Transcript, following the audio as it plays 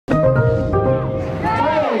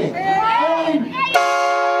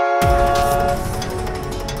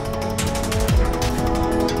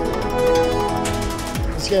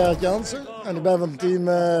Gerrit Jansen en ik ben van het team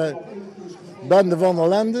Bende van der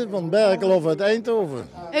Lende van Berkelhof uit Eindhoven.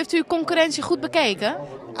 Heeft u concurrentie goed bekeken?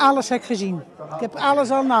 Alles heb ik gezien. Ik heb alles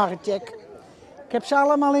al nagecheckt. Ik heb ze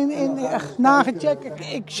allemaal nagecheckt.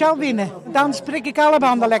 Ik zou winnen. Dan spreek ik alle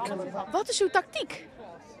banden lekker. Wat is uw tactiek?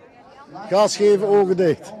 Gas geven, ogen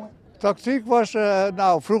dicht. Tactiek was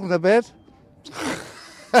vroeg naar bed.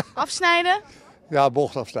 Afsnijden? Ja,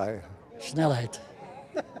 bocht afstijgen. Snelheid.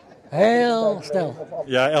 Heel snel.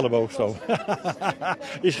 Ja, elleboogstoot.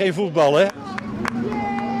 Is geen voetbal, hè?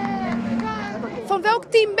 Van welk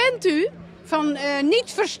team bent u? Van niet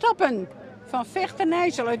Verstappen. Van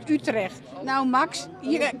Vechten-Nijssel uit Utrecht. Nou Max,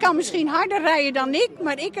 je kan misschien harder rijden dan ik,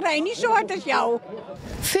 maar ik rij niet zo hard als jou.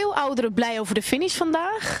 Veel ouderen blij over de finish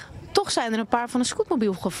vandaag. Toch zijn er een paar van een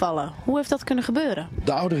scootmobiel gevallen. Hoe heeft dat kunnen gebeuren?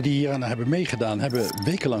 De ouderen die hier aan hebben meegedaan, hebben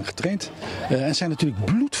wekenlang getraind. En zijn natuurlijk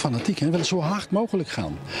bloedfanatiek en willen zo hard mogelijk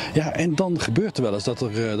gaan. Ja, en dan gebeurt er wel eens dat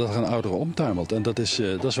er een oudere omtuimelt. En dat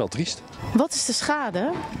is wel triest. Wat is de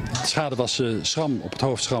schade? De schade was schram op het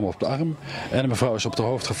hoofd, schram op de arm. En een mevrouw is op haar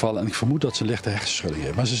hoofd gevallen. En ik vermoed dat ze lichte hersenschudding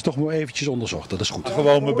heeft. Maar ze is toch maar eventjes onderzocht. Dat is goed.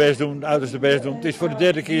 Gewoon mijn best doen, uiterste best doen. Het is voor de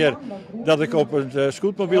derde keer dat ik op een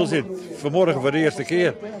scootmobiel zit. Vanmorgen voor de eerste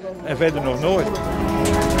keer. En verder nog nooit.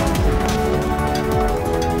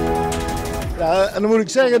 Ja, en dan moet ik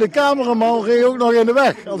zeggen, de cameraman reed ook nog in de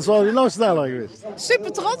weg. Anders was hij nog sneller geweest.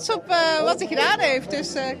 Super trots op wat hij gedaan heeft,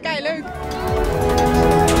 dus kei leuk.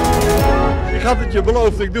 Ik had het je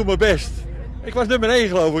beloofd, ik doe mijn best. Ik was nummer 1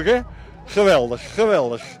 geloof ik, hè? Geweldig,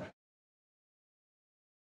 geweldig.